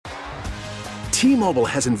T-Mobile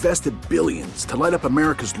has invested billions to light up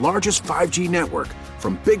America's largest 5G network,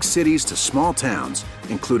 from big cities to small towns,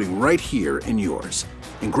 including right here in yours.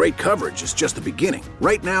 And great coverage is just the beginning.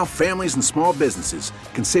 Right now, families and small businesses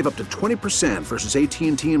can save up to 20% versus AT&T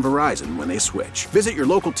and Verizon when they switch. Visit your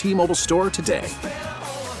local T-Mobile store today.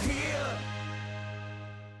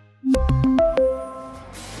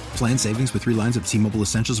 Plan savings with 3 lines of T-Mobile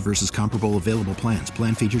Essentials versus comparable available plans.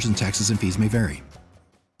 Plan features and taxes and fees may vary.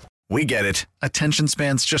 We get it. Attention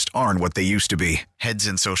spans just aren't what they used to be. Heads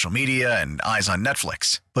in social media and eyes on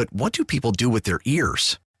Netflix. But what do people do with their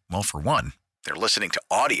ears? Well, for one, they're listening to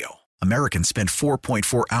audio. Americans spend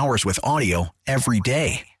 4.4 hours with audio every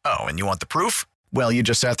day. Oh, and you want the proof? Well, you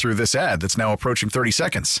just sat through this ad that's now approaching 30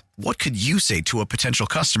 seconds. What could you say to a potential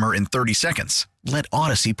customer in 30 seconds? Let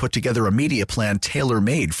Odyssey put together a media plan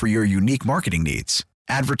tailor-made for your unique marketing needs.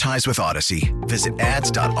 Advertise with Odyssey. Visit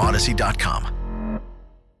ads.odyssey.com.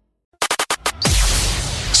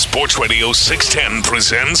 Sports Radio 610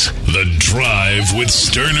 presents The Drive with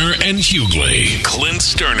Sterner and Hughley. Clint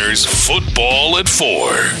Sterner's Football at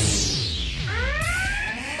 4.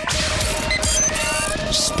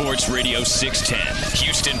 Sports Radio 610,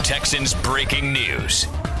 Houston Texans breaking news.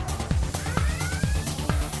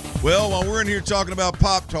 Well, while we're in here talking about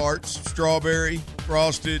Pop-Tarts, strawberry,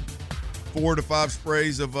 frosted, 4 to 5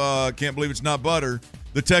 sprays of can't believe it's not butter,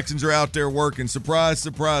 the Texans are out there working. Surprise,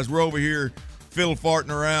 surprise. We're over here fiddle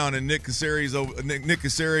farting around, and Nick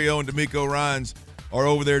Caserio and D'Amico Ryans are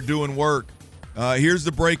over there doing work. Here's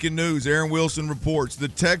the breaking news. Aaron Wilson reports the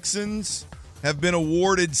Texans have been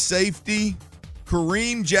awarded safety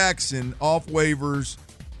Kareem Jackson off waivers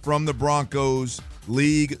from the Broncos.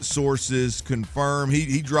 League sources confirm.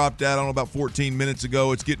 He dropped out on about 14 minutes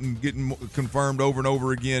ago. It's getting confirmed over and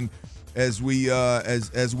over again as we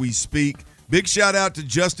speak. Big shout out to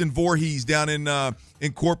Justin Voorhees down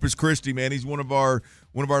in Corpus Christi, man. He's one of our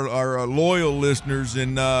loyal listeners,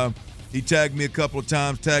 and he tagged me a couple of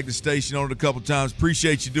times, tagged the station on it a couple of times.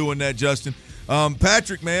 Appreciate you doing that, Justin.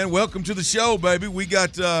 Patrick, man, welcome to the show, baby. We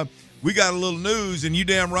got a little news, and you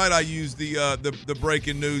damn right I used the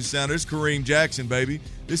breaking news sound. It's Kareem Jackson, baby.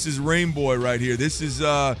 This is Ream Boy right here. This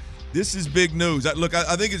is big news.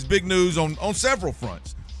 I think it's big news on several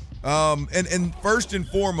fronts. And first and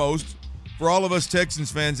foremost, for all of us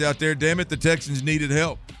Texans fans out there, damn it, the Texans needed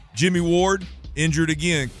help. Jimmy Ward injured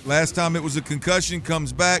again. Last time it was a concussion,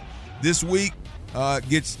 comes back this week,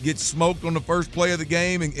 gets smoked on the first play of the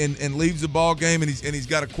game and leaves the ball game, and he's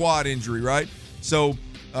got a quad injury, right? So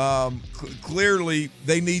clearly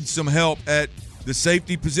they need some help at the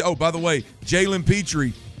safety position. Oh, by the way, Jalen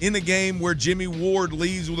Petrie, in the game where Jimmy Ward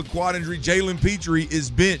leaves with a quad injury, Jalen Petrie is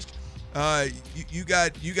benched. You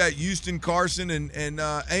got Houston Carson and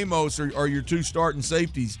Amos are your two starting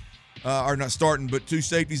safeties, are not starting, but two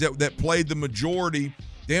safeties that played the majority,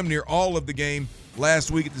 damn near all of the game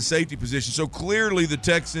last week at the safety position. So clearly the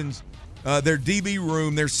Texans, their DB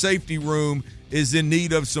room, their safety room is in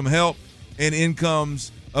need of some help, and in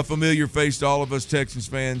comes a familiar face to all of us Texans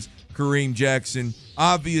fans, Kareem Jackson.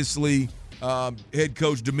 Obviously, head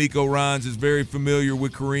coach D'Amico Ryans is very familiar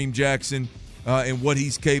with Kareem Jackson and what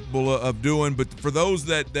he's capable of doing. But for those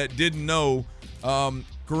that didn't know,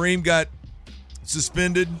 Kareem got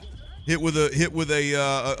suspended, hit with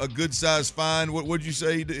a good sized fine. What'd you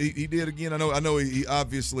say he did again? I know he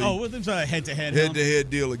obviously. Oh, well, it's a head-to-head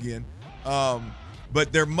deal again.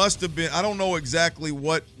 But there must have been, I don't know exactly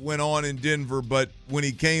what went on in Denver, but when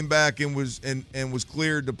he came back and was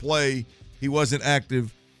cleared to play, he wasn't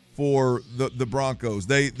active for the Broncos.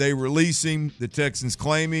 They release him. The Texans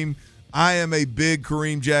claim him. I am a big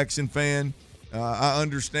Kareem Jackson fan. I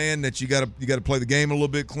understand that you got to play the game a little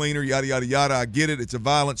bit cleaner, yada yada yada. I get it. It's a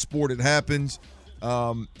violent sport. It happens,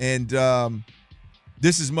 and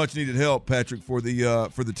this is much needed help, Patrick, for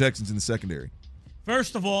the Texans in the secondary.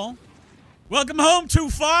 First of all, welcome home,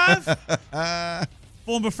 2-5.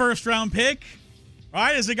 Former first-round pick. All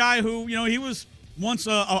right, as a guy who, he was once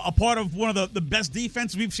a part of one of the best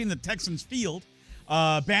defenses we've seen the Texans field.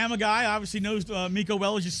 Bama guy, obviously knows Miko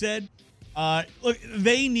well, as you said. Look,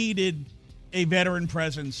 they needed a veteran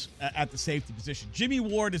presence at the safety position. Jimmy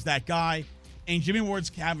Ward is that guy, and Jimmy Ward's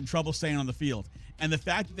having trouble staying on the field. And the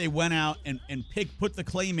fact that they went out and put the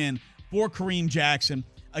claim in for Kareem Jackson,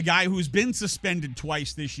 a guy who's been suspended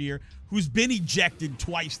twice this year, who's been ejected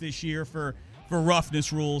twice this year for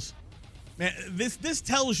roughness rules. Man, this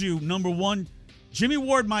tells you, number one, Jimmy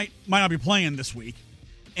Ward might not be playing this week.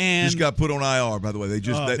 And just got put on IR, by the way. They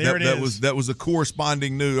just that was a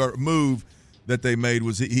corresponding move that they made,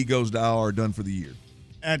 was he goes to IR, done for the year.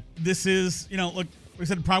 This is, look, we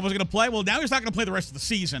said probably wasn't going to play. Well, now he's not going to play the rest of the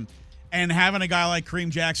season. And having a guy like Kareem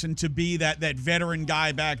Jackson to be that veteran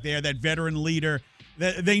guy back there, that veteran leader,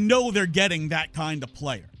 they know they're getting that kind of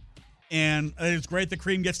player. And it's great that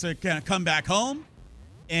Kareem gets to kind of come back home.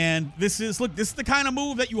 And this is the kind of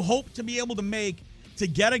move that you hope to be able to make to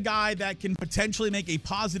get a guy that can potentially make a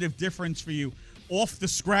positive difference for you off the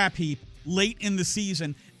scrap heap late in the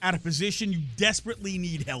season at a position you desperately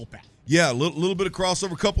need help at. Yeah, a little bit of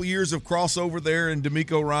crossover, a couple years of crossover there in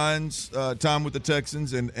D'Amico Ryan's time with the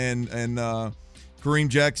Texans and Kareem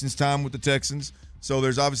Jackson's time with the Texans. So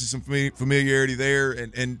there's obviously some familiarity there,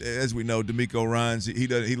 and as we know, D'Amico Ryan's he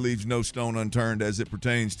leaves no stone unturned as it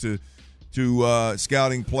pertains to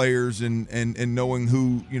scouting players and knowing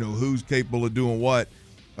who's capable of doing what.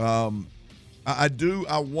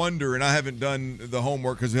 I wonder, and I haven't done the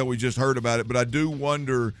homework because we just heard about it, but I do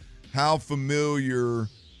wonder how familiar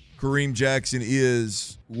Kareem Jackson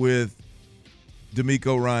is with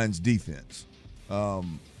D'Amico Ryan's defense.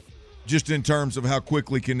 Just in terms of how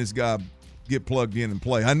quickly can this guy get plugged in and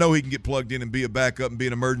play. I know he can get plugged in and be a backup and be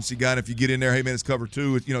an emergency guy, and if you get in there, hey man, it's cover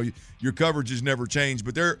two. Your coverage has never changed,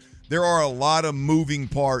 but there are a lot of moving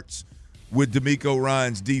parts with D'Amico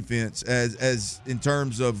Ryan's defense as in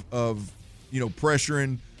terms of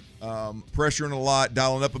pressuring a lot,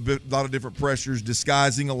 dialing up a lot of different pressures,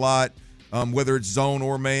 disguising a lot, whether it's zone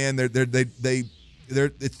or man.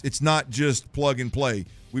 It's not just plug and play.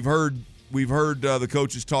 We've heard the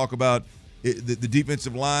coaches talk about the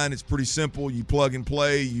defensive line. It's pretty simple. You plug and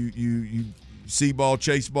play. You see ball,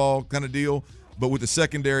 chase ball kind of deal. But with the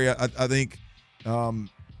secondary, I think.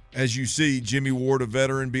 As you see, Jimmy Ward, a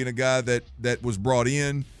veteran, being a guy that was brought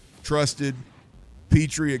in, trusted.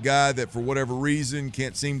 Petrie, a guy that for whatever reason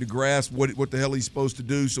can't seem to grasp what the hell he's supposed to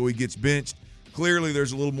do, so he gets benched. Clearly,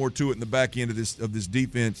 there's a little more to it in the back end of this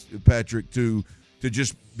defense, Patrick, to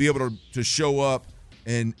just be able to show up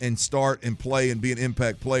and start and play and be an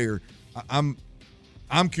impact player. I'm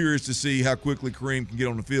curious to see how quickly Kareem can get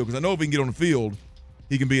on the field, because I know if he can get on the field,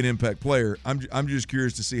 he can be an impact player. I'm just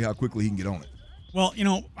curious to see how quickly he can get on it. Well,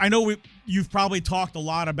 I know you've probably talked a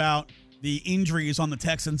lot about the injuries on the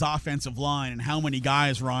Texans' offensive line and how many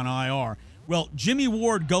guys are on IR. Well, Jimmy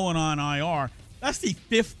Ward going on IR, that's the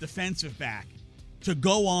fifth defensive back to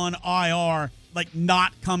go on IR, like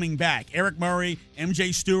not coming back. Eric Murray,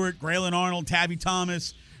 MJ Stewart, Braylon Arnold, Tabby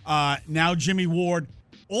Thomas, now Jimmy Ward.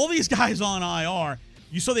 All these guys on IR.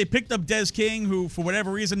 You saw they picked up Des King, who for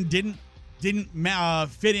whatever reason didn't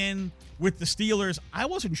fit in with the Steelers. I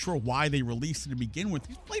wasn't sure why they released him to begin with.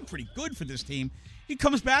 He's played pretty good for this team. He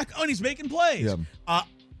comes back, and he's making plays. Yeah.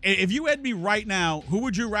 If you had me right now, who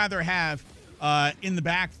would you rather have in the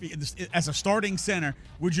back as a starting center?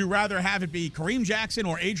 Would you rather have it be Kareem Jackson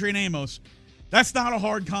or Adrian Amos? That's not a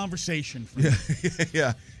hard conversation for me.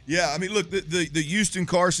 Yeah. I mean, look, the Houston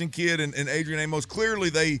Carson kid and Adrian Amos, clearly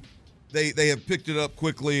they have picked it up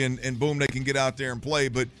quickly and boom, they can get out there and play.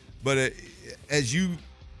 But as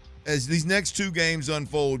these next two games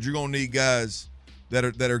unfold, you're going to need guys that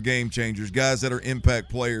are game changers, guys that are impact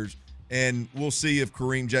players, and we'll see if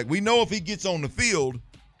Kareem Jackson. We know if he gets on the field,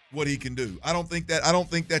 what he can do. I don't think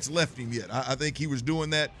that's left him yet. I think he was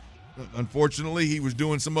doing that. Unfortunately, he was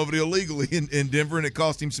doing some of it illegally in Denver, and it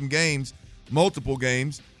cost him some games, multiple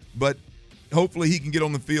games. But hopefully, he can get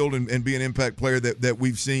on the field and be an impact player that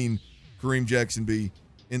we've seen Kareem Jackson be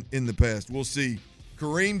in the past. We'll see.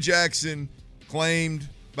 Kareem Jackson claimed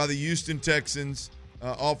by the Houston Texans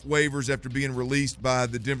off waivers after being released by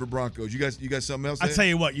the Denver Broncos. You got something else? I'll tell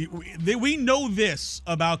you what. We know this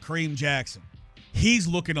about Kareem Jackson. He's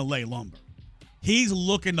looking to lay lumber. He's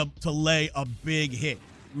looking to lay a big hit.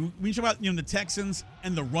 We talk about the Texans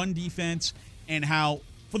and the run defense and how,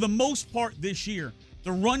 for the most part this year,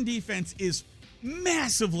 the run defense is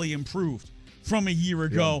massively improved from a year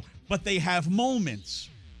ago, but they have moments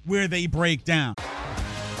where they break down.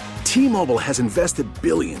 T-Mobile has invested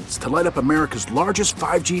billions to light up America's largest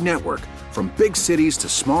 5G network, from big cities to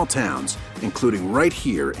small towns, including right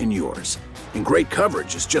here in yours. And great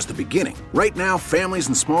coverage is just the beginning. Right now, families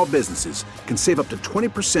and small businesses can save up to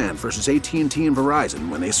 20% versus AT&T and Verizon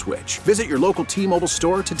when they switch. Visit your local T-Mobile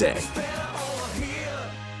store today.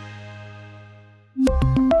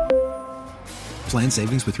 Plan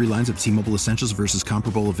savings with 3 lines of T-Mobile Essentials versus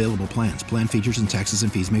comparable available plans. Plan features and taxes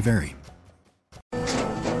and fees may vary.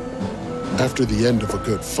 After the end of a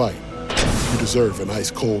good fight, you deserve an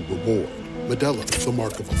ice-cold reward. Modelo is the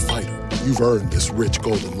mark of a fighter. You've earned this rich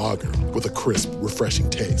golden lager with a crisp, refreshing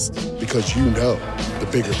taste. Because you know, the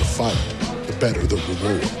bigger the fight, the better the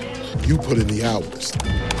reward. You put in the hours,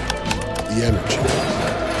 the energy,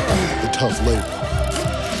 the tough labor.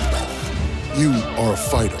 You are a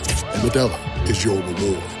fighter, and Modelo is your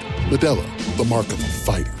reward. Modelo, the mark of a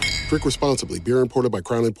fighter. Drink responsibly. Beer imported by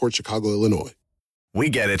Crown Imports, Chicago, Illinois. We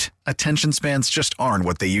get it. Attention spans just aren't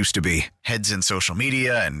what they used to be. Heads in social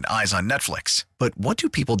media and eyes on Netflix. But what do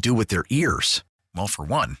people do with their ears? Well, for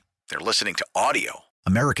one, they're listening to audio.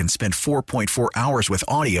 Americans spend 4.4 hours with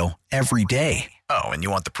audio every day. Oh, and you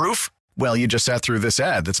want the proof? Well, you just sat through this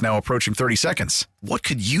ad that's now approaching 30 seconds. What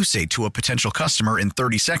could you say to a potential customer in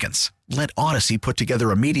 30 seconds? Let Odyssey put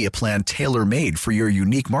together a media plan tailor-made for your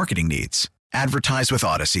unique marketing needs. Advertise with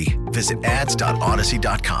Odyssey. Visit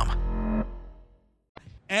ads.odyssey.com.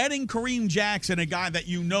 Adding Kareem Jackson, a guy that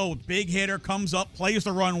you know, big hitter, comes up, plays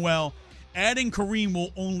the run well. Adding Kareem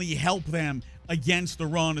will only help them against the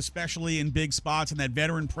run, especially in big spots, and that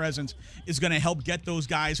veteran presence is going to help get those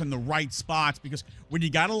guys in the right spots, because when you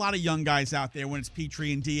got a lot of young guys out there, when it's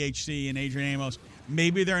Petrie and DHC and Adrian Amos,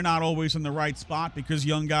 maybe they're not always in the right spot because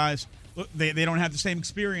young guys, they don't have the same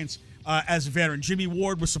experience as a veteran. Jimmy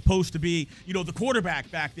Ward was supposed to be, the quarterback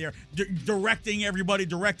back there, directing everybody,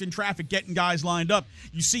 directing traffic, getting guys lined up.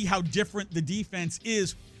 You see how different the defense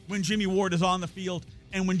is when Jimmy Ward is on the field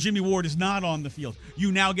and when Jimmy Ward is not on the field.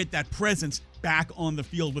 You now get that presence back on the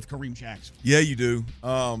field with Kareem Jackson. Yeah, you do.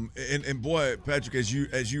 And boy, Patrick, as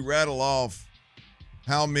you rattle off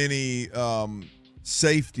how many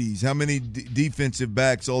safeties, how many defensive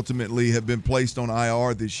backs ultimately have been placed on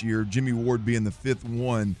IR this year, Jimmy Ward being the fifth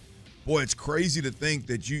one. Boy, it's crazy to think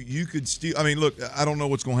that you could still – I mean, look, I don't know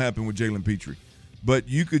what's going to happen with Jalen Petrie, but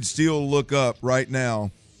you could still look up right now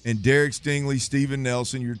and Derek Stingley, Steven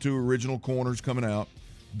Nelson, your two original corners coming out,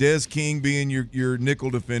 Des King being your nickel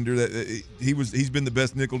defender. That he's been the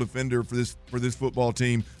best nickel defender for this football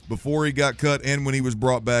team before he got cut and when he was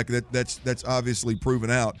brought back. That's obviously proven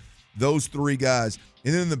out. Those three guys.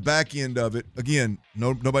 And then in the back end of it, again,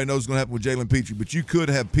 nobody knows what's going to happen with Jalen Petrie, but you could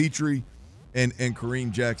have Petrie and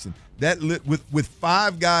Kareem Jackson. With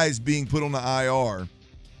five guys being put on the IR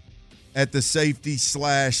at the safety /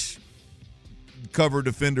 cover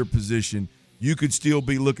defender position, you could still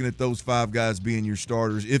be looking at those five guys being your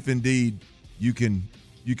starters if indeed you can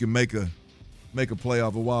make a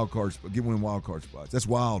playoff, a wild card spot, get one wild card spots. That's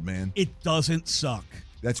wild, man. It doesn't suck.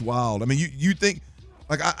 That's wild. I mean, you think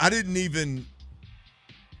like I didn't even.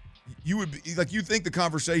 You would be like, you think the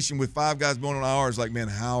conversation with five guys going on IR is like, man,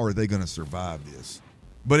 how are they going to survive this?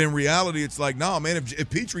 But in reality, it's like, no, man, if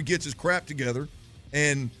Petrie gets his crap together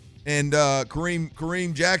and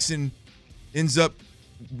Kareem Jackson ends up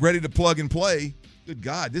ready to plug and play, good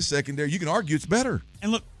God, this secondary, you can argue it's better.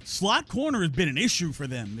 And look, slot corner has been an issue for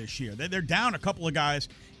them this year. They're down a couple of guys,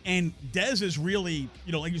 and Dez is really,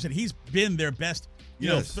 like you said, he's been their best,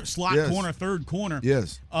 slot corner, third corner.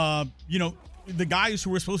 Yes. The guys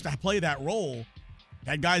who were supposed to play that role,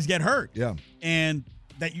 that guys get hurt. Yeah. And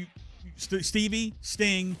that Stevie,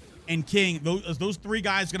 Sting, and King, those three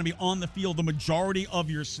guys are going to be on the field the majority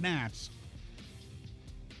of your snaps.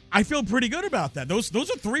 I feel pretty good about that. Those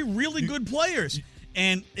are three really good players.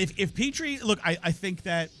 And if Petrie, look, I think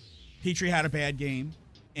that Petrie had a bad game,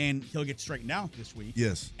 and he'll get straightened out this week.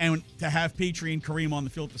 Yes. And to have Petrie and Kareem on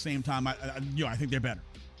the field at the same time, I think they're better.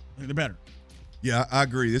 I think they're better. Yeah, I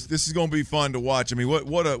agree. This is going to be fun to watch. I mean,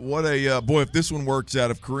 what a boy, if this one works out,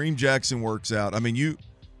 if Kareem Jackson works out, I mean,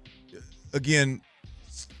 again,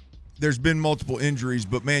 there's been multiple injuries,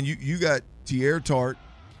 but man, you got Teair Tart,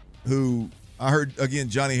 who I heard again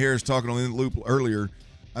Johnny Harris talking on In the Loop earlier.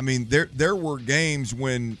 I mean, there were games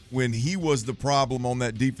when he was the problem on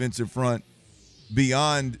that defensive front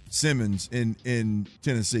beyond Simmons in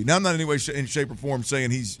Tennessee. Now, I'm not in any way in shape or form saying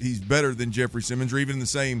he's better than Jeffrey Simmons or even in the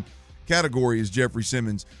same category as Jeffrey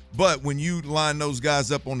Simmons, but when you line those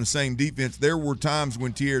guys up on the same defense, there were times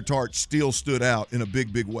when Teair Tart still stood out in a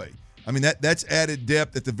big way. I mean, that's added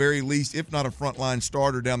depth at the very least, if not a frontline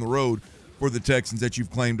starter down the road for the Texans that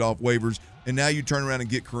you've claimed off waivers, and now you turn around and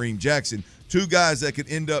get Kareem Jackson, two guys that could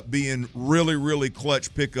end up being really, really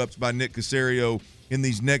clutch pickups by Nick Caserio in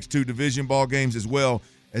these next two division ball games, as well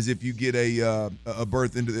as if you get a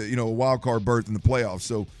berth into the, a wild card berth in the playoffs.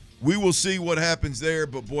 So we will see what happens there,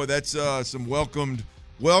 but boy, that's some welcomed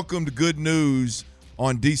good news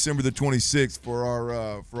on December the 26th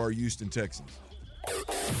for our Houston Texans.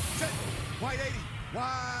 White 80.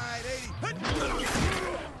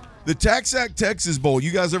 The TaxAct Texas Bowl.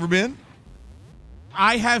 You guys ever been?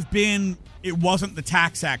 I have been. It wasn't the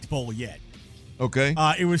TaxAct Bowl yet. Okay.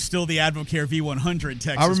 It was still the Advocare V100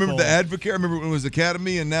 Texas Bowl. I remember the Advocare. I remember when it was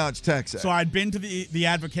Academy, and now it's TaxAct. So I'd been to the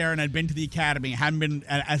Advocare, and I'd been to the Academy. I hadn't been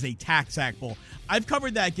as a TaxAct Bowl. I've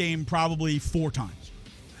covered that game probably 4 times.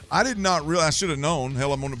 I did not realize. I should have known.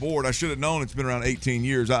 Hell, I'm on the board. I should have known it's been around 18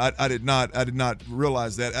 years. I did not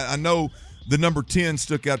realize that. I know the number 10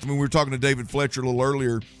 stuck out to me. We were talking to David Fletcher a little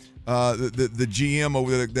earlier the GM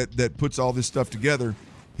over there that puts all this stuff together.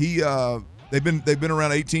 They've been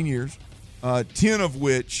around 18 years, 10 of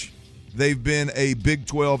which they've been a Big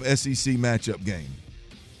 12 SEC matchup game.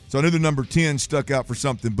 So I knew the number 10 stuck out for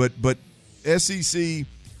something, but SEC,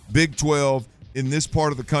 Big 12 in this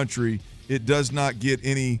part of the country, it does not get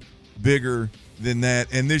any bigger than that.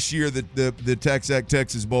 And this year, the TaxAct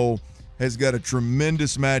Texas Bowl has got a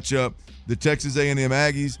tremendous matchup. The Texas A&M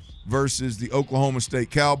Aggies versus the Oklahoma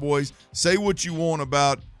State Cowboys. Say what you want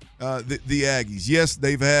about the Aggies. Yes,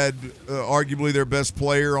 they've had arguably their best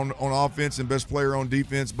player on offense and best player on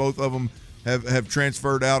defense. Both of them have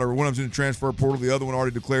transferred out, or one of them's in the transfer portal. The other one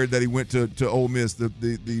already declared that he went to Ole Miss,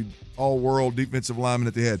 the all-world defensive lineman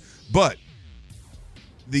that they had. But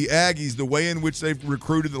the Aggies, the way in which they've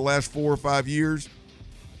recruited the last 4 or 5 years,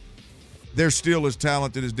 they're still as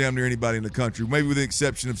talented as damn near anybody in the country, maybe with the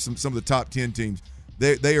exception of some of the top 10 teams.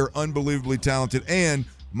 They are unbelievably talented, and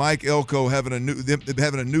Mike Elko having a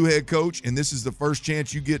new head coach, and this is the first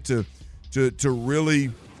chance you get to really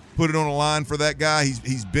put it on a line for that guy.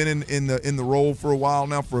 He's been in the role for a while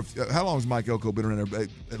now. How long has Mike Elko been around there?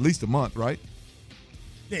 At least a month, right?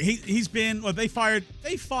 Yeah, he's been. Well, they fired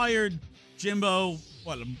Jimbo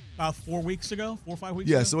about 4 or 5 weeks ago.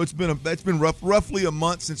 Yeah, so it's been roughly a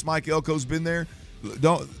month since Mike Elko's been there.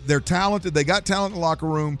 They're talented. They got talent in the locker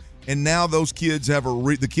room, and now those kids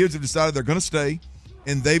the kids have decided they're going to stay,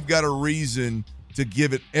 and they've got a reason to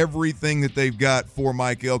give it everything that they've got for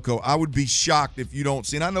Mike Elko. I would be shocked if you don't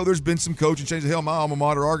see. And I know there's been some coaching changes. Hell, my alma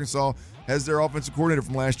mater, Arkansas, has their offensive coordinator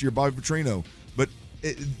from last year, Bobby Petrino. But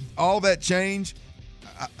all that change,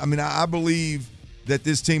 I believe that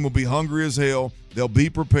this team will be hungry as hell. They'll be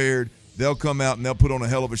prepared. They'll come out and they'll put on a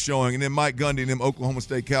hell of a showing. And then Mike Gundy and them Oklahoma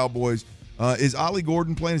State Cowboys. Is Ollie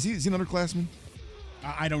Gordon playing? Is he an underclassman?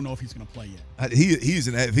 I don't know if he's going to play yet.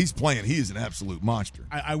 If he's playing, he is an absolute monster.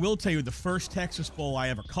 I will tell you, the first Texas Bowl I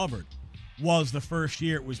ever covered was the first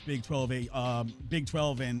year it was Big 12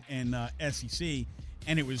 and SEC,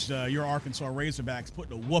 and it was your Arkansas Razorbacks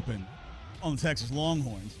putting a whooping on the Texas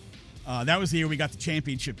Longhorns. That was the year we got the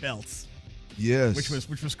championship belts. Yes,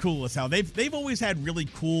 which was cool as hell. They've always had really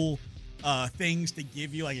cool things to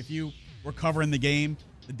give you. Like if you were covering the game,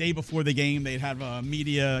 the day before the game, they'd have a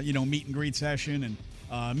media meet and greet session and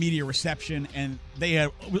media reception, and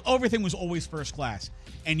everything was always first class.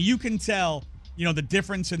 And you can tell the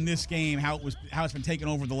difference in this game, how it's been taken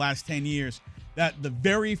over the last 10 years. That the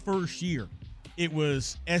very first year it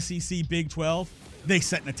was SEC Big 12, they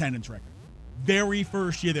set an attendance record. Very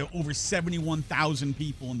first year there were over 71,000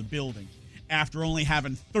 people in the building, after only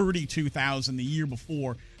having 32,000 the year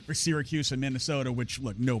before for Syracuse and Minnesota, which,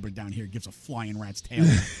 look, nobody down here gives a flying rat's tail.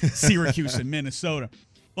 Syracuse and Minnesota.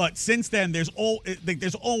 But since then, there's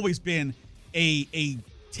always been a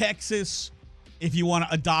Texas, if you want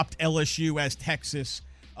to adopt LSU as Texas,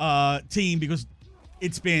 team, because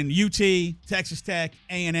it's been UT, Texas Tech,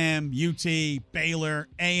 A&M, UT, Baylor,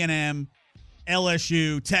 A&M,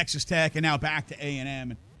 LSU, Texas Tech, and now back to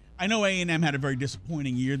A&M. I know A&M had a very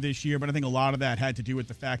disappointing year this year, but I think a lot of that had to do with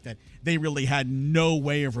the fact that they really had no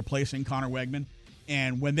way of replacing Connor Wegman.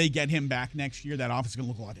 And when they get him back next year, that offense is going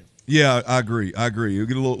to look a lot different. Yeah, I agree. You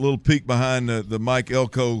get a little peek behind the Mike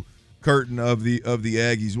Elko curtain of the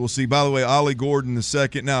Aggies. We'll see. By the way, Ollie Gordon the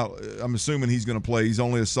second. Now, I'm assuming he's going to play. He's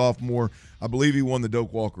only a sophomore. I believe he won the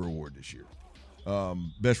Doak Walker Award this year.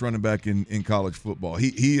 Best running back in college football.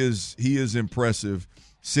 He is impressive.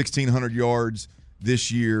 1,600 yards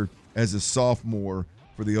this year as a sophomore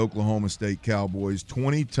for the Oklahoma State Cowboys.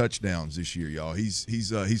 20 touchdowns this year, y'all.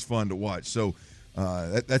 He's fun to watch. So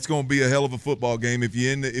that's going to be a hell of a football game. If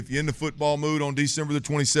you're in the football mood on December the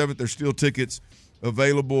 27th, there's still tickets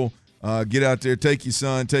available. Get out there, take your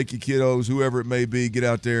son, take your kiddos, whoever it may be. Get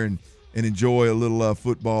out there and enjoy a little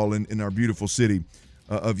football in our beautiful city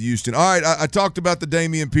of Houston. All right, I talked about the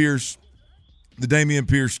Damian Pierce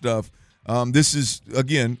stuff. This is,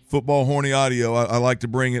 again, football horny audio. I like to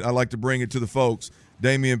bring it. I like to bring it to the folks.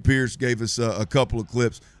 Damian Pierce gave us a couple of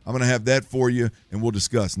clips. I'm going to have that for you, and we'll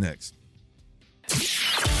discuss next.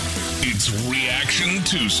 It's Reaction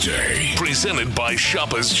Tuesday, presented by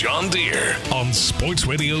Shoppers John Deere on Sports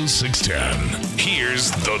Radio 610.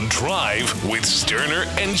 Here's The Drive with Sterner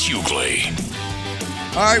and Hughley.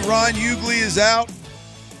 All right, Ron Hughley is out.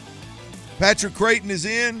 Patrick Creighton is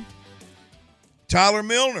in. Tyler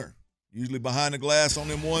Milner, usually behind the glass on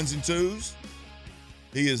them ones and twos,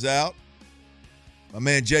 he is out. My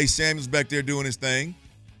man Jay Samuels back there doing his thing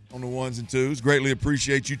on the ones and twos. Greatly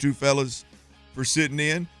appreciate you two fellas for sitting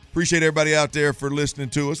in. Appreciate everybody out there for listening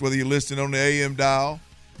to us, whether you're listening on the AM dial,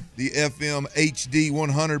 the FM HD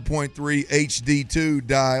 100.3 HD2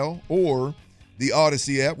 dial, or the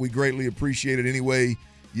Odyssey app. We greatly appreciate it any way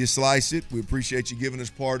you slice it. We appreciate you giving us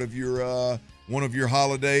part of your one of your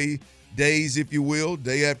holiday days, if you will.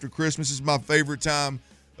 Day after Christmas is my favorite time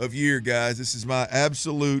of year, guys. This is my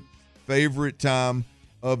absolute favorite time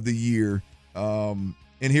of the year. And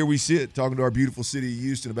here we sit talking to our beautiful city of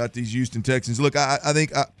Houston about these Houston Texans. Look, I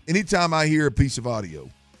think anytime I hear a piece of audio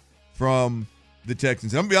from the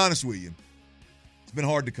Texans, I'm going to be honest with you, it's been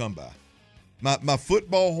hard to come by. My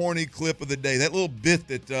football horny clip of the day, that little bit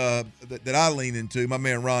that I lean into, my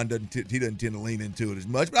man Ron doesn't tend to lean into it as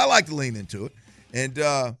much, but I like to lean into it. And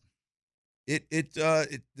the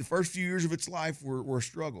first few years of its life were a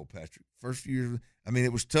struggle, Patrick. First few years,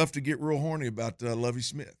 it was tough to get real horny about Lovie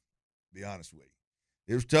Smith, to be honest with you.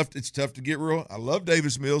 It was tough. It's tough to get real. I love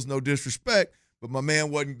Davis Mills, no disrespect, but my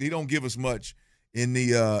man he don't give us much in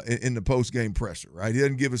the post-game presser, right? He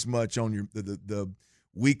doesn't give us much on the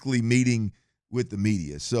weekly meeting with the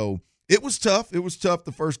media. So it was tough. It was tough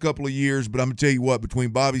the first couple of years, but I'm going to tell you what,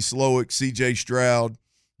 between Bobby Slowick, C.J. Stroud,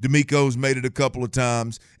 DeMeco's made it a couple of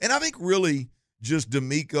times, and I think really just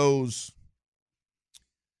DeMeco's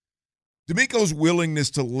willingness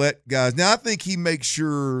to let guys – now, I think he makes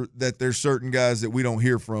sure that there's certain guys that we don't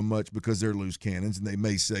hear from much because they're loose cannons, and they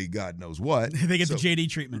may say God knows what. They get the JD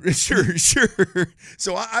treatment. Sure.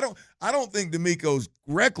 So I don't think DeMeco's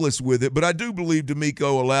reckless with it, but I do believe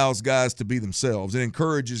DeMeco allows guys to be themselves and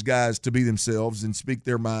encourages guys to be themselves and speak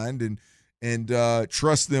their mind and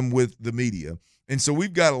trust them with the media. And so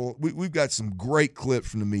we've got some great clips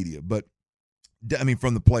from the media,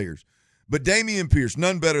 from the players. But Dameon Pierce,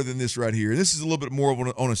 none better than this right here. And this is a little bit more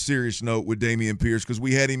on a serious note with Dameon Pierce because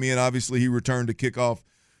we had him in. Obviously, he returned to kickoff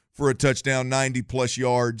for a touchdown, 90-plus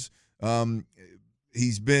yards.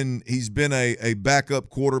 He's been a backup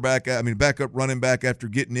quarterback, backup running back after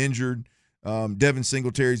getting injured. Devin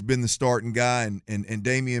Singletary's been the starting guy, and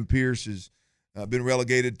Dameon Pierce has been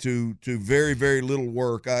relegated to very, very little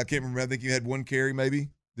work. I can't remember. I think you had one carry maybe.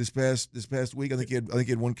 This past week, I think he had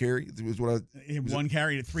one carry. He had one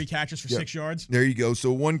carry to 3 catches for 6 yards. There you go.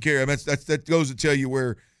 So one carry. That goes to tell you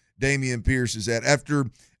where Dameon Pierce is at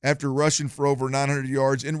after rushing for over 900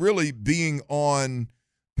 yards and really being on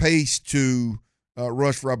pace to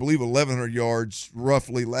rush for, I believe, 1,100 yards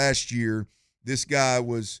roughly last year. This guy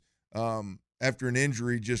was after an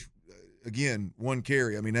injury, just again one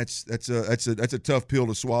carry. That's a tough pill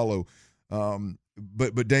to swallow.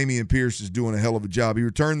 But Dameon Pierce is doing a hell of a job. He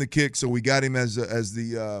returned the kick, so we got him as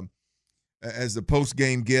the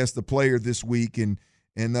post-game guest, the player this week, and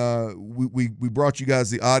we brought you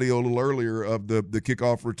guys the audio a little earlier of the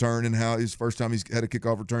kickoff return and how his first time he's had a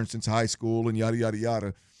kickoff return since high school and yada yada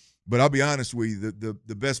yada. But I'll be honest with you,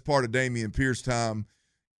 the best part of Dameon Pierce time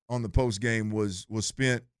on the post-game was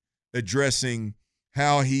spent addressing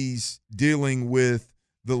how he's dealing with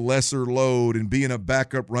the lesser load and being a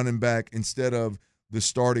backup running back instead of the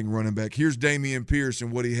starting running back. Here's Dameon Pierce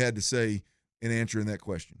and what he had to say in answering that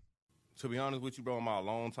question. To be honest with you, bro, in my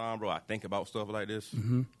long time, bro, I think about stuff like this.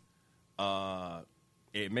 Mm-hmm.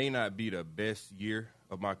 It may not be the best year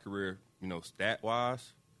of my career,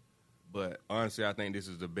 stat-wise, but honestly, I think this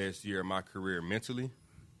is the best year of my career mentally.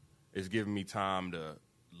 It's giving me time to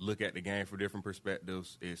look at the game from different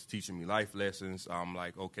perspectives. It's teaching me life lessons. I'm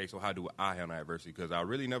like, okay, so how do I handle adversity? Because I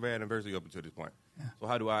really never had adversity up until this point. Yeah. So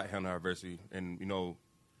how do I handle adversity? And,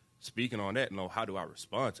 speaking on that, how do I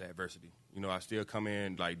respond to adversity? I still come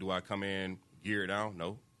in, do I come in geared down?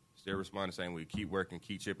 No. Still respond the same way. Keep working,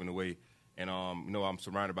 keep chipping away. And, I'm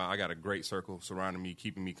surrounded by – I got a great circle surrounding me,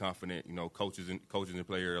 keeping me confident, coaches and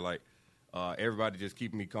players, everybody just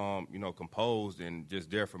keeping me calm, composed and just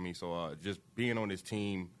there for me. So just being on this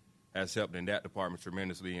team has helped in that department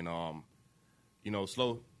tremendously. And,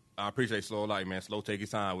 Slow, I appreciate Slow man. Slow take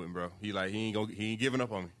his time with me, bro. He ain't giving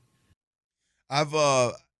up on me.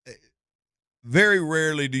 I've very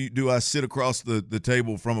rarely do I sit across the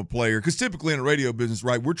table from a player because typically in a radio business,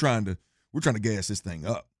 right, we're trying to gas this thing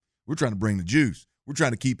up. We're trying to bring the juice. We're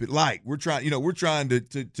trying to keep it light. We're trying to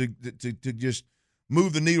just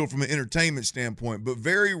move the needle from an entertainment standpoint, but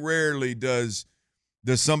very rarely does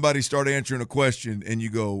somebody start answering a question and you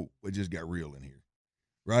go, it just got real in here,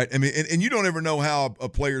 right? And you don't ever know how a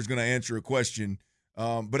player is going to answer a question.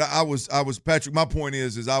 But I was Patrick. My point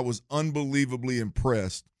is I was unbelievably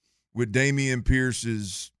impressed with Dameon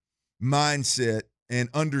Pierce's mindset and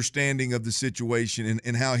understanding of the situation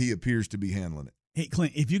and how he appears to be handling it. Hey,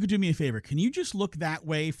 Clint, if you could do me a favor, can you just look that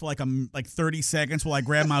way for like 30 seconds while I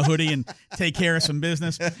grab my hoodie and take care of some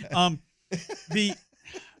business?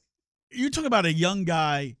 You talk about a young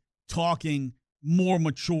guy talking more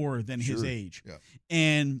mature than his age. Yeah.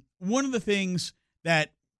 And one of the things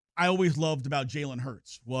that I always loved about Jalen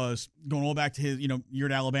Hurts was going all back to his, year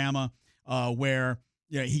at Alabama, where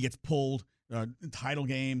he gets pulled, title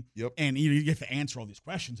game, and you get to answer all these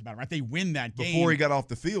questions about it, right? They win that game. Before he got off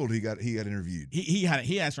the field, he got interviewed.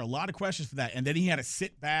 He answered a lot of questions for that, and then he had to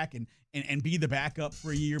sit back and be the backup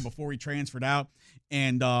for a year before he transferred out.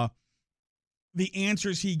 And the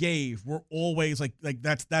answers he gave were always like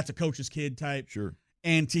that's a coach's kid type. Sure.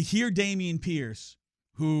 And to hear Dameon Pierce,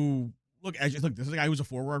 who look, this is a guy who was a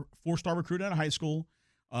four-star recruit out of high school,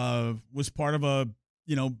 was part of a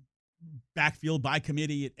backfield by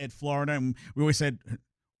committee at Florida, and we always said,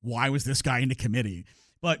 why was this guy in the committee?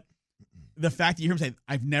 But the fact that you hear him say,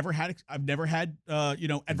 I've never had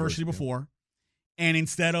adversity before, and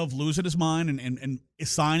instead of losing his mind and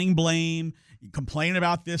assigning blame, complaining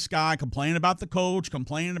about this guy, complaining about the coach,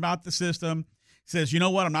 complaining about the system, says, you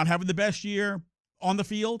know what, I'm not having the best year on the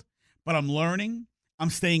field, but I'm learning, I'm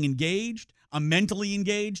staying engaged, I'm mentally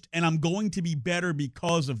engaged, and I'm going to be better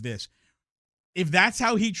because of this. If that's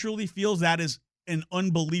how he truly feels, that is an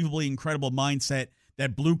unbelievably incredible mindset,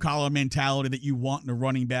 that blue-collar mentality that you want in a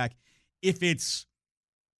running back. If it's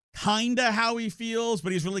kind of how he feels,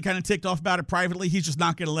 but he's really kind of ticked off about it privately, he's just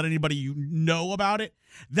not going to let anybody know about it.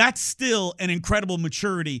 That's still an incredible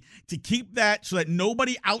maturity to keep that so that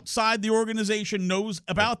nobody outside the organization knows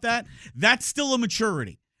about that. That's still a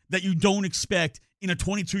maturity that you don't expect in a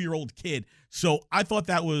 22-year-old kid. So I thought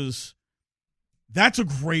that's a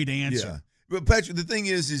great answer. Yeah. But Patrick, the thing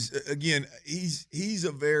is again, he's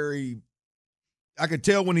a very, I could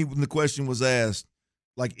tell when the question was asked,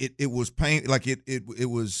 like it was pain, like it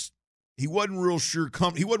was, he wasn't real sure,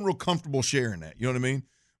 he wasn't real comfortable sharing that. You know what I mean?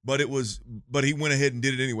 But he went ahead and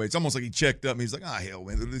did it anyway. It's almost like he checked up and he's like, hell,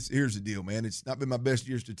 man, here's the deal, man. It's not been my best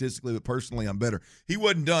year statistically, but personally I'm better. He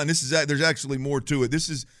wasn't done. There's actually more to it. This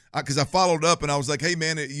is, because I followed up and I was like, hey,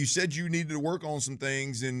 man, you said you needed to work on some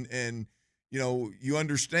things and you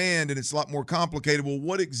understand, and it's a lot more complicated. Well,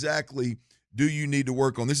 what exactly do you need to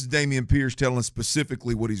work on? This is Dameon Pierce telling us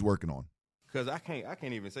specifically what he's working on. Because I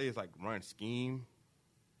can't even say it's like run scheme.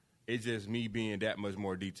 It's just me being that much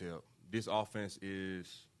more detailed. This offense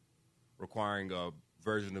is requiring a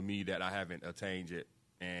version of me that I haven't attained yet.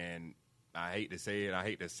 And I hate to say it, I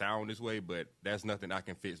hate to sound this way, but that's nothing I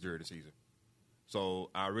can fix during the season.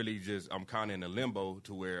 So I'm kind of in a limbo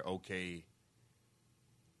to where, okay,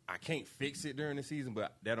 I can't fix it during the season,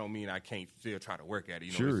 but that don't mean I can't still try to work at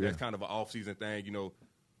it. Sure, that's kind of an off-season thing.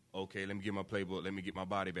 Okay, let me get my playbook. Let me get my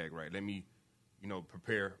body back right. Let me,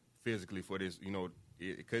 prepare physically for this.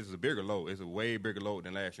 Because it's a bigger load. It's a way bigger load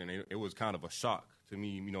than last year. And it was kind of a shock to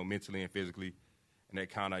me, mentally and physically, and that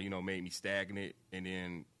kind of made me stagnant. And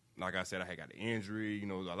then, like I said, I had got an injury.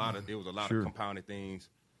 There was a lot of compounded things,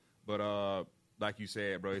 but like you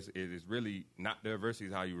said, bro, it's really not the adversity,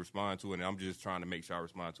 is how you respond to it. And I'm just trying to make sure I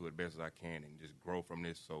respond to it best as I can and just grow from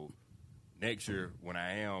this. So next year, when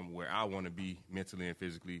I am where I want to be mentally and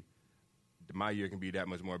physically, my year can be that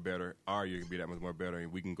much more better. Our year can be that much more better,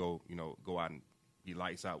 and we can go out and be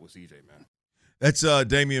lights out with CJ, man. That's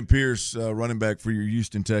Dameon Pierce, running back for your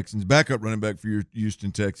Houston Texans, backup running back for your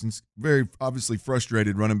Houston Texans. Very obviously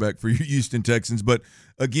frustrated running back for your Houston Texans, but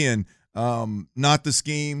again, not the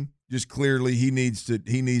scheme. Just clearly, he needs to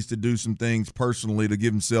do some things personally to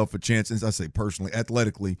give himself a chance. As I say, personally,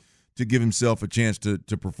 athletically, to give himself a chance to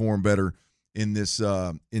perform better in this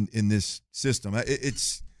in this system. I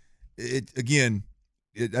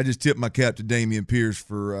just tip my cap to Dameon Pierce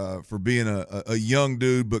for being a young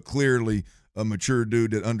dude, but clearly a mature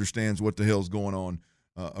dude that understands what the hell's going on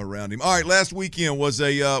around him. All right, last weekend was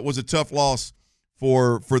a tough loss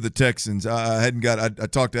for the Texans. I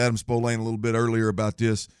talked to Adam Spolane a little bit earlier about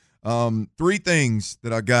this. 3 things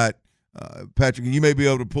that I got, Patrick, and you may be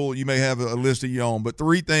able to pull, you may have a list of your own, but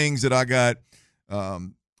 3 things that I got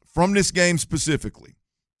from this game specifically.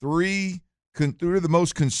 3 of the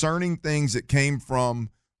most concerning things that came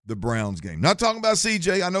from the Browns game. Not talking about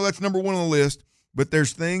CJ. I know that's number 1 on the list, but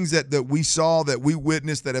there's things that we saw, that we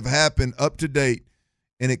witnessed, that have happened up to date,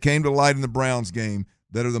 and it came to light in the Browns game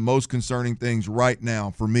that are the most concerning things right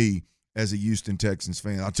now for me as a Houston Texans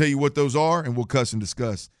fan. I'll tell you what those are, and we'll cuss and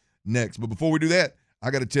discuss next. But before we do that,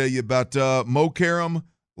 I got to tell you about Mo Karam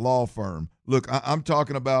Law Firm. Look, I'm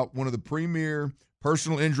talking about one of the premier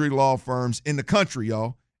personal injury law firms in the country,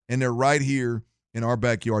 y'all, and they're right here in our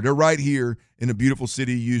backyard. They're right here in the beautiful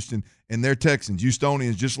city of Houston, and they're Texans,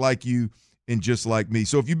 Houstonians, just like you and just like me.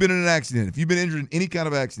 So if you've been in an accident, if you've been injured in any kind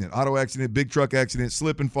of accident, auto accident, big truck accident,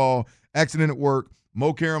 slip and fall, accident at work,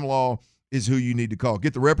 Mo Karam Law is who you need to call.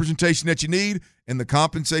 Get the representation that you need and the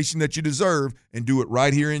compensation that you deserve, and do it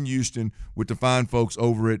right here in Houston with the fine folks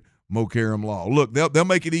over at Mokaram Law. Look, they'll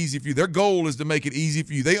make it easy for you. Their goal is to make it easy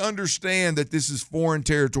for you. They understand that this is foreign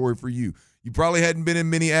territory for you. You probably hadn't been in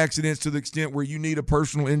many accidents to the extent where you need a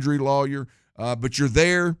personal injury lawyer, but you're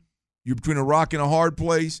there. You're between a rock and a hard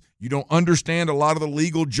place. You don't understand a lot of the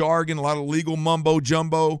legal jargon, a lot of legal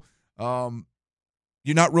mumbo-jumbo.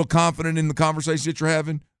 You're not real confident in the conversation that you're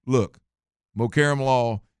having. Look, Mokaram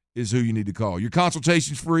Law is who you need to call. Your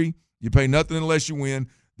consultation's free. You pay nothing unless you win.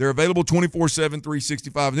 They're available 24/7,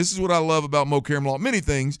 365. And this is what I love about Mokaram Law. Many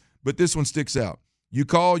things, but this one sticks out. You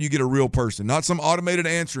call, you get a real person, not some automated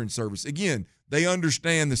answering service. Again, they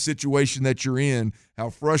understand the situation that you're in, how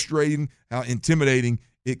frustrating, how intimidating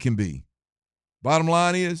it can be. Bottom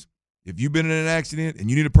line is, if you've been in an accident and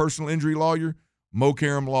you need a personal injury lawyer,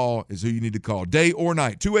 Mokaram Law is who you need to call. Day or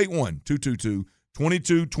night,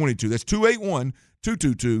 281-222-2222. That's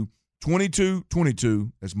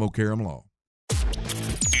 281-222-2222. That's Mokaram Law.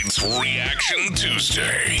 It's Reaction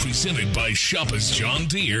Tuesday, presented by Shoppers John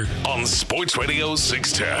Deere on Sports Radio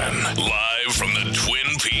 610. Live from the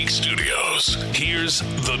Twin Peaks studios, here's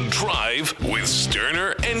The Drive with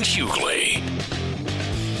Sterner and Hughley.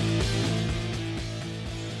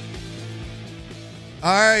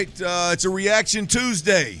 All right, it's a Reaction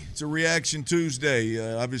Tuesday.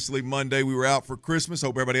 Obviously, Monday we were out for Christmas.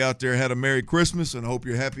 Hope everybody out there had a Merry Christmas, and hope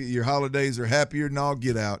you're happy. Your holidays are happier than all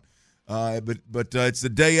get out. But it's the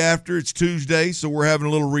day after. It's Tuesday, so we're having a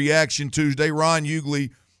little Reaction Tuesday. Ron Hughley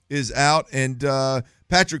is out, and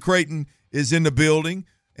Patrick Creighton is in the building.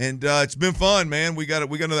 And it's been fun, man. We got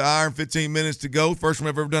another hour and 15 minutes to go. First time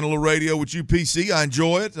I've ever done a little radio with you, PC. I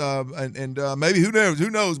enjoy it. And maybe who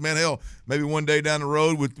knows, man? Hell, maybe one day down the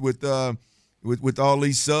road with all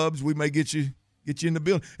these subs, we may get you in the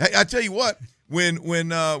building. I tell you what, when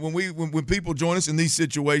people join us in these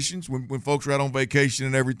situations, when folks are out on vacation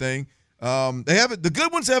and everything, the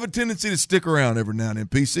good ones have a tendency to stick around every now and then,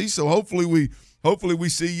 PC. So hopefully we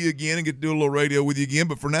see you again and get to do a little radio with you again.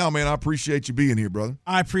 But for now, man, I appreciate you being here, brother.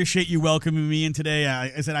 I appreciate you welcoming me in today.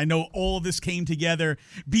 I said I know all of this came together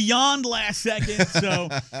beyond last second. So,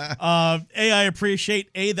 I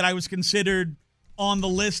appreciate, that I was considered on the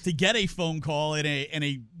list to get a phone call in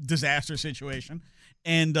a disaster situation.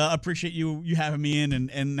 And appreciate you having me in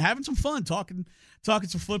and having some fun talking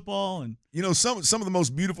some football. And some of the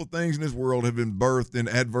most beautiful things in this world have been birthed in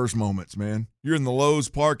adverse moments, man. You're in the Lowe's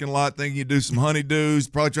parking lot thinking you do some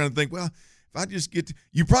honeydews, probably trying to think, well, if I just get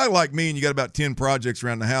 – you probably like me and you got about 10 projects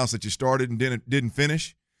around the house that you started and didn't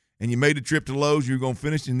finish, and you made a trip to Lowe's, you were going to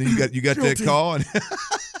finish, and then you got that call. And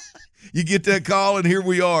you get that call, and here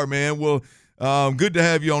we are, man. Well, good to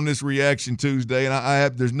have you on this Reaction Tuesday,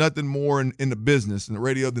 and there's nothing more in the business, in the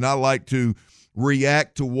radio, than I like to –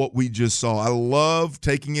 react to what we just saw. I love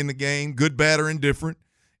taking in the game, good, bad, or indifferent,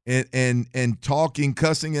 and talking,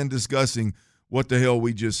 cussing, and discussing what the hell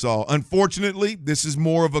we just saw. Unfortunately, this is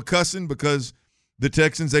more of a cussing because the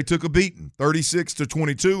Texans, they took a beating,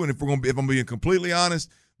 36-22, and if I'm being completely honest,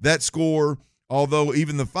 that score, although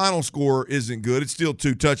even the final score isn't good, it's still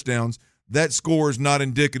 2 touchdowns. That score is not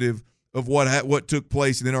indicative of what took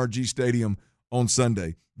place in NRG Stadium on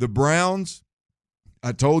Sunday. The Browns,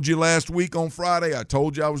 I told you last week on Friday, I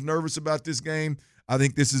told you I was nervous about this game. I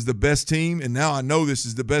think this is the best team, and now I know this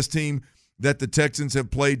is the best team that the Texans have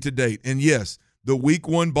played to date. And, yes, the Week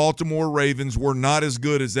 1 Baltimore Ravens were not as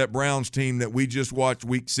good as that Browns team that we just watched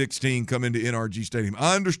Week 16 come into NRG Stadium.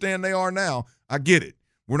 I understand they are now. I get it.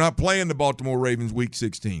 We're not playing the Baltimore Ravens Week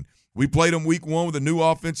 16. We played them Week 1 with a new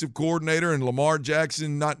offensive coordinator and Lamar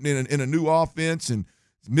Jackson not in a new offense and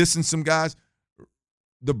missing some guys.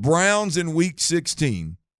 The Browns in Week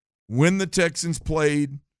 16, when the Texans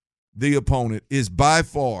played the opponent, is by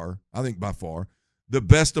far, the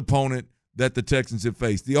best opponent that the Texans have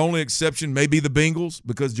faced. The only exception may be the Bengals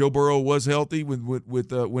because Joe Burrow was healthy when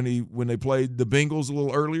they played the Bengals a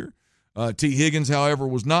little earlier. T. Higgins, however,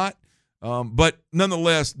 was not. But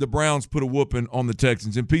nonetheless, the Browns put a whooping on the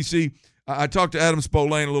Texans. And PC, I talked to Adam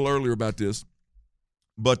Spolane a little earlier about this,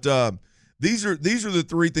 but These are the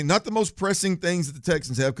 3 things, not the most pressing things that the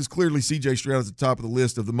Texans have, because clearly C.J. Stroud is at the top of the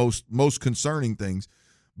list of the most concerning things.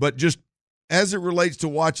 But just as it relates to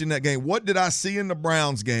watching that game, what did I see in the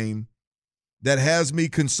Browns game that has me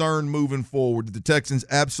concerned moving forward that the Texans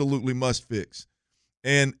absolutely must fix?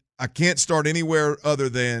 And I can't start anywhere other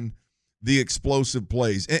than the explosive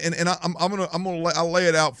plays. And I'll lay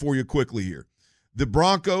it out for you quickly here. The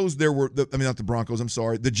Broncos,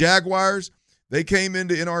 the Jaguars. They came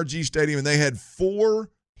into NRG Stadium and they had 4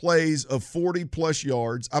 plays of 40-plus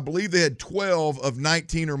yards. I believe they had 12 of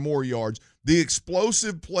 19 or more yards. The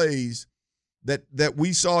explosive plays that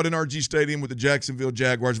we saw at NRG Stadium with the Jacksonville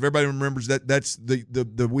Jaguars. If everybody remembers that's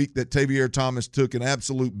the week that Tavier Thomas took an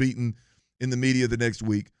absolute beating in the media the next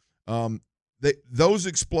week. Those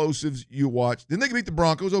explosives you watch. Then they beat the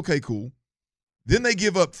Broncos. Okay, cool. Then they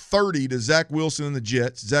give up 30 to Zach Wilson and the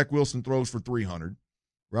Jets. Zach Wilson throws for 300,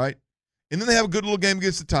 right? And then they have a good little game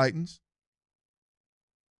against the Titans.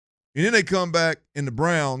 And then they come back in the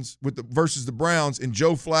Browns versus the Browns, and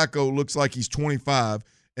Joe Flacco looks like he's 25,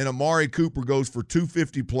 and Amari Cooper goes for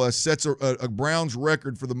 250 plus, sets a Browns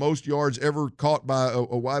record for the most yards ever caught by a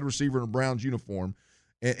wide receiver in a Browns uniform.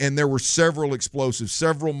 And there were several explosives,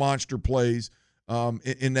 several monster plays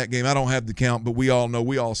in that game. I don't have the count, but we all know,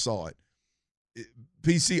 we all saw it.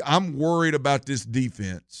 PC, I'm worried about this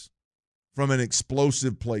defense from an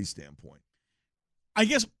explosive play standpoint. I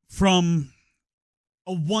guess from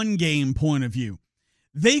a one-game point of view,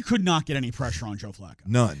 they could not get any pressure on Joe Flacco.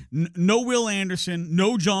 None. No Will Anderson,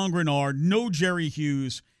 no John Grenard, no Jerry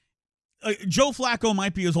Hughes. Joe Flacco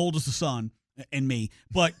might be as old as the sun and me,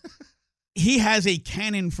 but he has a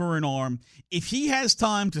cannon for an arm. If he has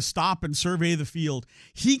time to stop and survey the field,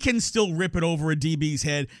 he can still rip it over a DB's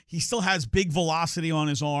head. He still has big velocity on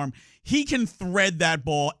his arm. He can thread that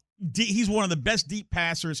ball. He's one of the best deep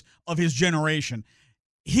passers of his generation.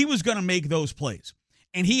 He was going to make those plays.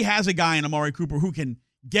 And he has a guy in Amari Cooper who can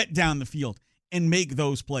get down the field and make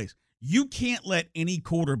those plays. You can't let any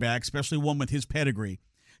quarterback, especially one with his pedigree,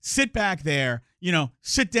 sit back there,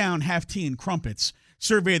 sit down, have tea and crumpets,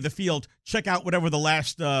 survey the field, check out whatever the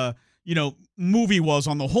last, movie was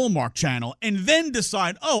on the Hallmark Channel, and then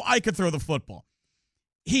decide, I could throw the football.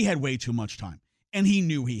 He had way too much time, and he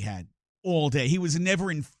knew he had all day. He was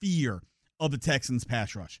never in fear of the Texans'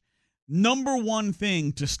 pass rush. Number one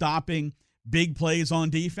thing to stopping big plays on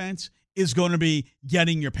defense is going to be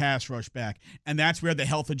getting your pass rush back, and that's where the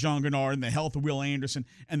health of John Grenard and the health of Will Anderson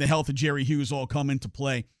and the health of Jerry Hughes all come into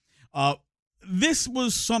play. This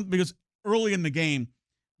was something because early in the game,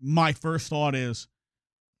 my first thought is,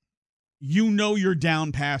 you're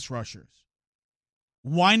down pass rushers.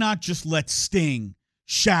 Why not just let Sting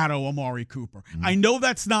shadow Amari Cooper? Mm-hmm. I know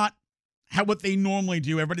that's not what they normally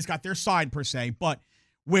do. Everybody's got their side per se, but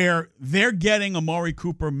where they're getting Amari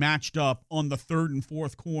Cooper matched up on the third and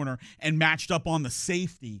fourth corner and matched up on the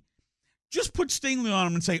safety, just put Stingley on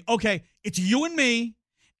him and say, okay, it's you and me.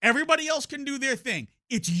 Everybody else can do their thing.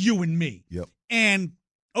 It's you and me. Yep. And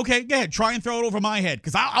okay, go ahead, try and throw it over my head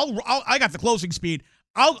because I got the closing speed.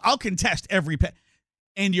 I'll contest every pet.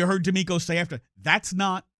 And you heard D'Amico say after, that's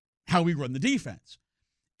not how we run the defense.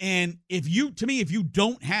 And if you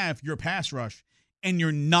don't have your pass rush and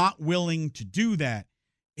you're not willing to do that,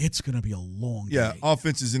 it's going to be a long day. Yeah,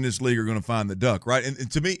 offenses in this league are going to find the duck, right?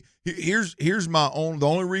 And to me, here's the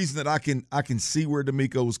only reason that I can see where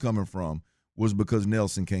D'Amico was coming from was because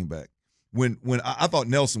Nelson came back. When I thought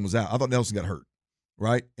Nelson was out, I thought Nelson got hurt,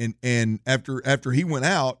 right? And after he went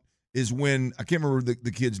out is when I can't remember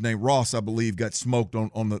the kid's name, Ross, I believe, got smoked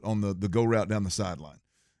on the go route down the sideline.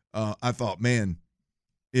 I thought, man,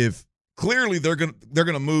 if clearly they're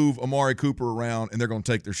gonna move Amari Cooper around and they're gonna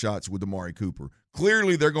take their shots with Amari Cooper.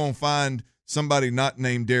 Clearly they're gonna find somebody not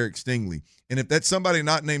named Derek Stingley, and if that somebody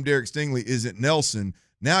not named Derek Stingley isn't Nelson,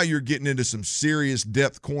 now you're getting into some serious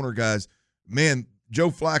depth corner guys. Man, Joe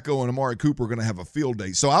Flacco and Amari Cooper are going to have a field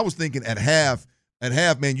day. So I was thinking at half,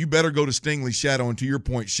 man, you better go to Stingley shadowing, to your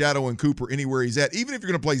point, shadowing Cooper anywhere he's at. Even if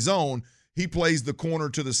you're going to play zone, he plays the corner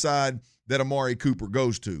to the side that Amari Cooper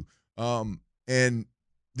goes to. And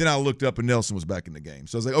then I looked up and Nelson was back in the game.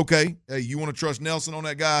 So I was like, okay, hey, you want to trust Nelson on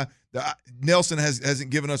that guy? Nelson hasn't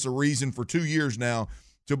given us a reason for 2 years now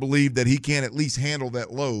to believe that he can at least handle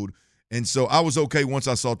that load. And so I was okay once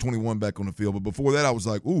I saw 21 back on the field. But before that, I was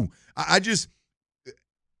like, ooh, I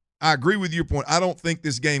agree with your point. I don't think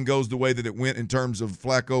this game goes the way that it went in terms of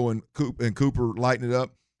Flacco and Cooper lighting it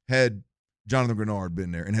up had Jonathan Grenard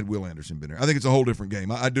been there and had Will Anderson been there. I think it's a whole different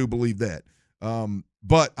game. I do believe that.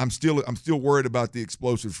 But I'm still worried about the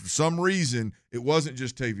explosives. For some reason, it wasn't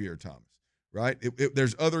just Tavier Thomas, right?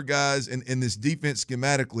 There's other guys in this defense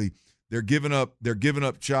schematically. They're giving up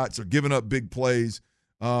shots. They're giving up big plays.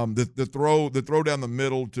 The throw down the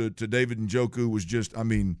middle to David Njoku was just, I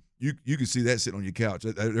mean, you can see that sitting on your couch.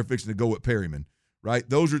 They're fixing to go with Perryman, right?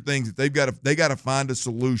 Those are things that they got to find a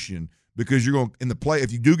solution because you're going in the play.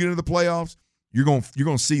 If you do get into the playoffs, you're going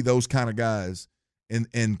to see those kind of guys and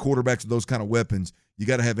quarterbacks with those kind of weapons. You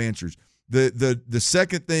got to have answers. The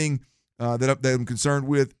second thing that I'm concerned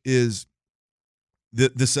with is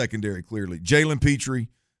the secondary. Clearly, Jalen Petrie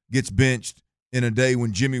gets benched in a day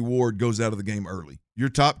when Jimmy Ward goes out of the game early. Your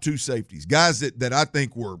top two safeties, guys that I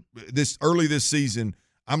think were this early this season.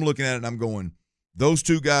 I'm looking at it and I'm going, Those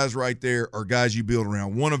two guys right there are guys you build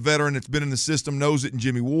around. One, a veteran that's been in the system, knows it, in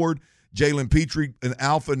Jimmy Ward. Jalen Petrie, an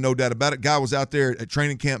alpha, no doubt about it. Guy was out there at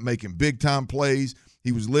training camp making big-time plays.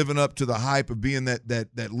 He was living up to the hype of being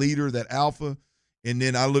that leader, that alpha. And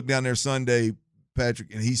then I looked down there Sunday,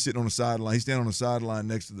 Patrick, and he's sitting on the sideline. He's standing on the sideline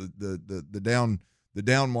next to the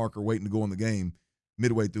down marker waiting to go in the game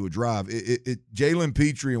midway through a drive. Jalen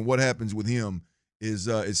Petrie and what happens with him is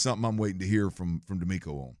something I'm waiting to hear from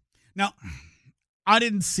D'Amico on. Now, I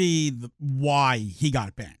didn't see why he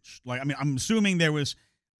got benched. Like, I mean, I'm assuming there was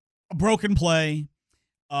a broken play,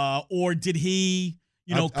 or did he,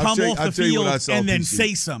 come off the field and then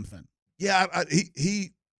say something? Yeah,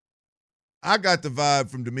 I got the vibe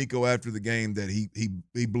from D'Amico after the game that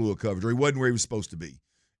he blew a coverage, or he wasn't where he was supposed to be,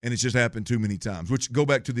 and it's just happened too many times. Which, go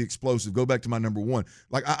back to the explosive, go back to my number one.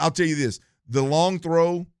 Like, I'll tell you this: the long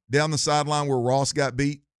throw down the sideline where Ross got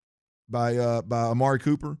beat by Amari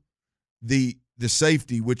Cooper, the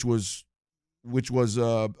safety, which was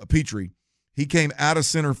Petrie. He came out of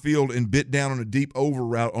center field and bit down on a deep over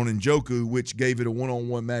route on Njoku, which gave it a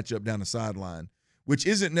one-on-one matchup down the sideline, which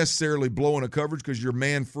isn't necessarily blowing a coverage because you're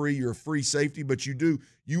man-free, you're a free safety, but you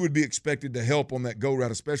would be expected to help on that go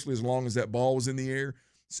route, especially as long as that ball was in the air.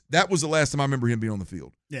 That was the last time I remember him being on the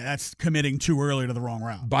field. Yeah, that's committing too early to the wrong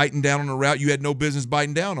route. Biting down on a route you had no business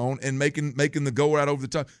biting down on and making the go route over the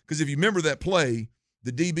top. Because if you remember that play,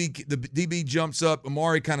 the DB jumps up,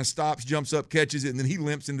 Amari kind of stops, jumps up, catches it, and then he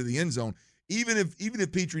limps into the end zone. Even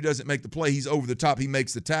if Petrie doesn't make the play, he's over the top. He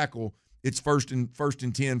makes the tackle. It's first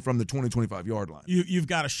and 10 from the 20-25 yard line. You've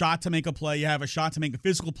got a shot to make a play. You have a shot to make a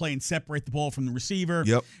physical play and separate the ball from the receiver.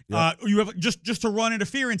 Yep. You have just to run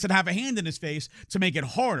interference and have a hand in his face to make it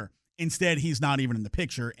harder. Instead, he's not even in the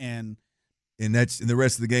picture, and that's in the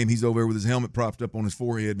rest of the game. He's over there with his helmet propped up on his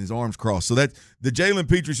forehead and his arms crossed. So that the Jalen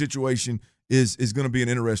Petrie situation is going to be an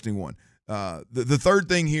interesting one. The third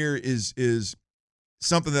thing here is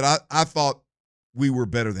something that I thought we were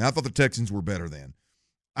better than. I thought the Texans were better than.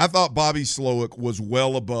 I thought Bobby Slowick was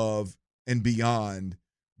well above and beyond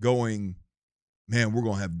going, man, we're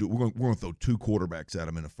going to throw two quarterbacks at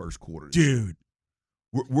him in the first quarter. Dude.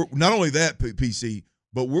 We're not only that, PC,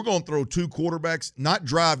 but we're going to throw two quarterbacks, not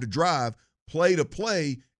drive to drive, play to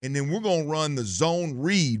play, and then we're going to run the zone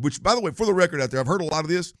read, which, by the way, for the record out there, I've heard a lot of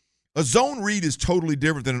this. A zone read is totally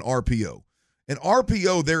different than an RPO. An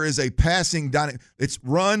RPO, there is a passing dynamic. It's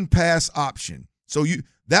run-pass option. So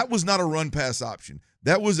that was not a run-pass option.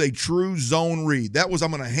 That was a true zone read. That was, I'm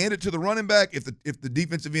going to hand it to the running back. If the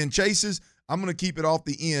defensive end chases, I'm going to keep it off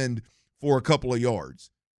the end for a couple of yards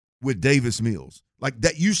with Davis Mills. Like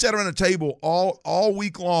that, you sat around a table all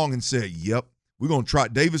week long and said, yep, we're going to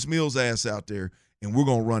trot Davis Mills' ass out there, and we're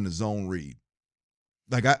going to run the zone read.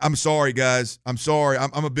 Like, I'm sorry, guys. I'm sorry.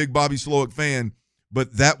 I'm a big Bobby Slowick fan,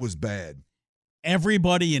 but that was bad.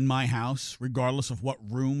 Everybody in my house, regardless of what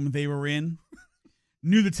room they were in,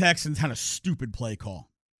 knew the Texans had a stupid play call.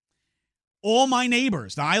 All my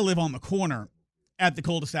neighbors, now I live on the corner at the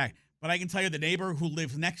cul-de-sac, but I can tell you the neighbor who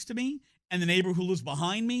lives next to me and the neighbor who lives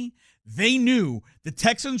behind me, they knew the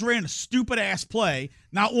Texans ran a stupid-ass play,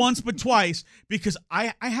 not once but twice, because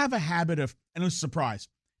I have a habit of, and it was a surprise,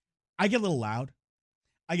 I get a little loud.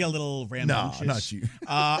 I get a little rambunctious. No, not you.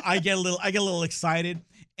 I get a little excited.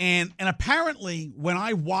 And apparently when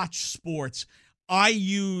I watch sports, I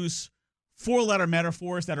use four-letter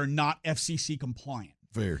metaphors that are not FCC compliant.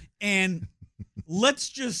 Fair. And let's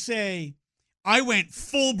just say I went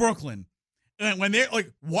full Brooklyn. And when they're like,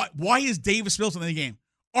 why is Davis Mills in the game?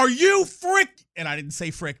 Are you frick? And I didn't say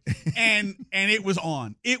frick. And it was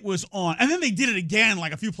on. It was on. And then they did it again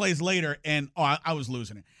like a few plays later, and I was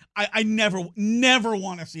losing it. I never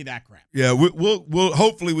want to see that crap. Yeah, we'll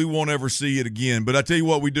hopefully we won't ever see it again. But I tell you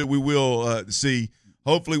what, we will see.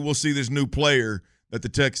 Hopefully we'll see this new player that the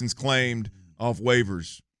Texans claimed off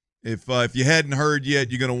waivers. If you hadn't heard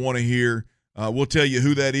yet, you're going to want to hear. We'll tell you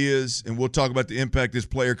who that is, and we'll talk about the impact this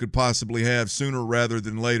player could possibly have sooner rather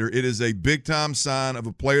than later. It is a big-time sign of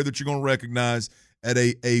a player that you're going to recognize at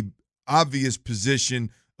a obvious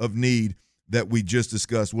position of need that we just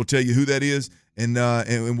discussed. We'll tell you who that is, and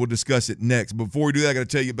we'll discuss it next. Before we do that, I got to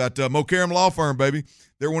tell you about Mokaram Law Firm, baby.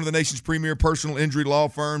 They're one of the nation's premier personal injury law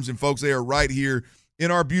firms, and, folks, they are right here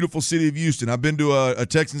in our beautiful city of Houston. I've been to a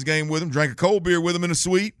Texans game with them, drank a cold beer with them in a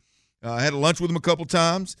suite. I had a lunch with them a couple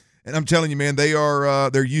times. And I'm telling you, man, they're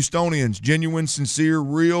Houstonians, genuine, sincere,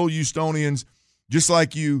 real Houstonians, just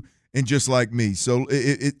like you and just like me. So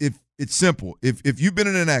it's simple. If you've been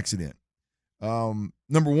in an accident,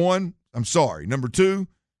 number one, I'm sorry. Number two,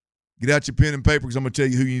 get out your pen and paper because I'm going to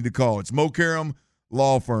tell you who you need to call. It's Mokaram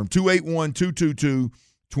Law Firm,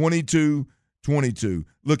 281-222-2222. 22.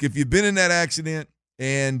 Look, if you've been in that accident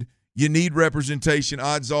and you need representation,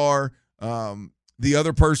 odds are the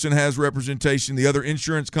other person has representation. The other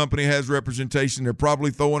insurance company has representation. They're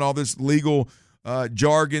probably throwing all this legal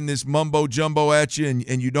jargon, this mumbo jumbo at you,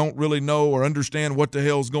 and you don't really know or understand what the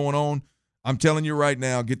hell's going on. I'm telling you right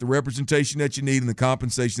now, get the representation that you need and the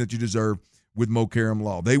compensation that you deserve with Mokaram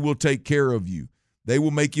Law. They will take care of you. They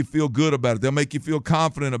will make you feel good about it. They'll make you feel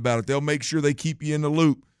confident about it. They'll make sure they keep you in the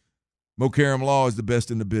loop. Mokaram Law is the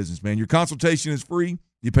best in the business, man. Your consultation is free.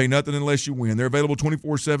 You pay nothing unless you win. They're available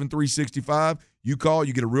 24/7, 365. You call,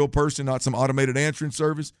 you get a real person, not some automated answering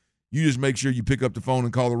service. You just make sure you pick up the phone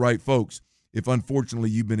and call the right folks if, unfortunately,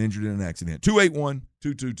 you've been injured in an accident.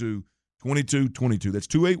 281-222-2222. That's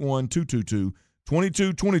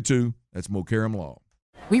 281-222-2222. That's Mokaram Law.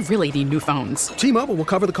 We really need new phones. T-Mobile will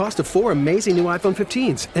cover the cost of 4 amazing new iPhone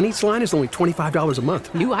 15s, and each line is only $25 a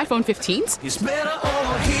month. New iPhone 15s? It's better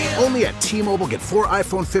over here. Only at T-Mobile, get 4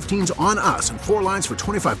 iPhone 15s on us and 4 lines for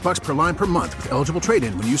 $25 per line per month with eligible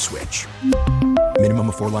trade-in when you switch. Minimum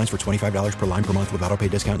of 4 lines for $25 per line per month with autopay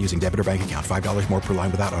discount using debit or bank account. $5 more per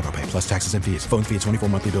line without autopay, plus taxes and fees. Phone fee at 24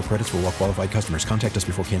 monthly bill credits for well-qualified customers. Contact us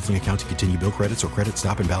before canceling account to continue bill credits or credit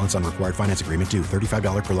stop and balance on required finance agreement due.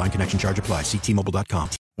 $35 per line connection charge applies. See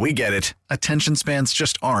T-Mobile.com. We get it. Attention spans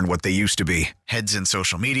just aren't what they used to be. Heads in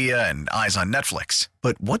social media and eyes on Netflix.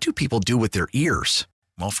 But what do people do with their ears?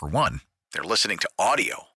 Well, for one, they're listening to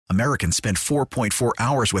audio. Americans spend 4.4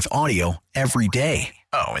 hours with audio every day.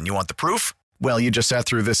 Oh, and you want the proof? Well, you just sat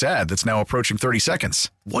through this ad that's now approaching 30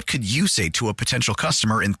 seconds. What could you say to a potential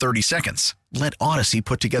customer in 30 seconds? Let Odyssey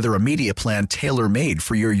put together a media plan tailor-made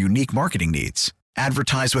for your unique marketing needs.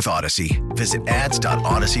 Advertise with Odyssey. Visit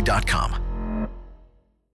ads.odyssey.com.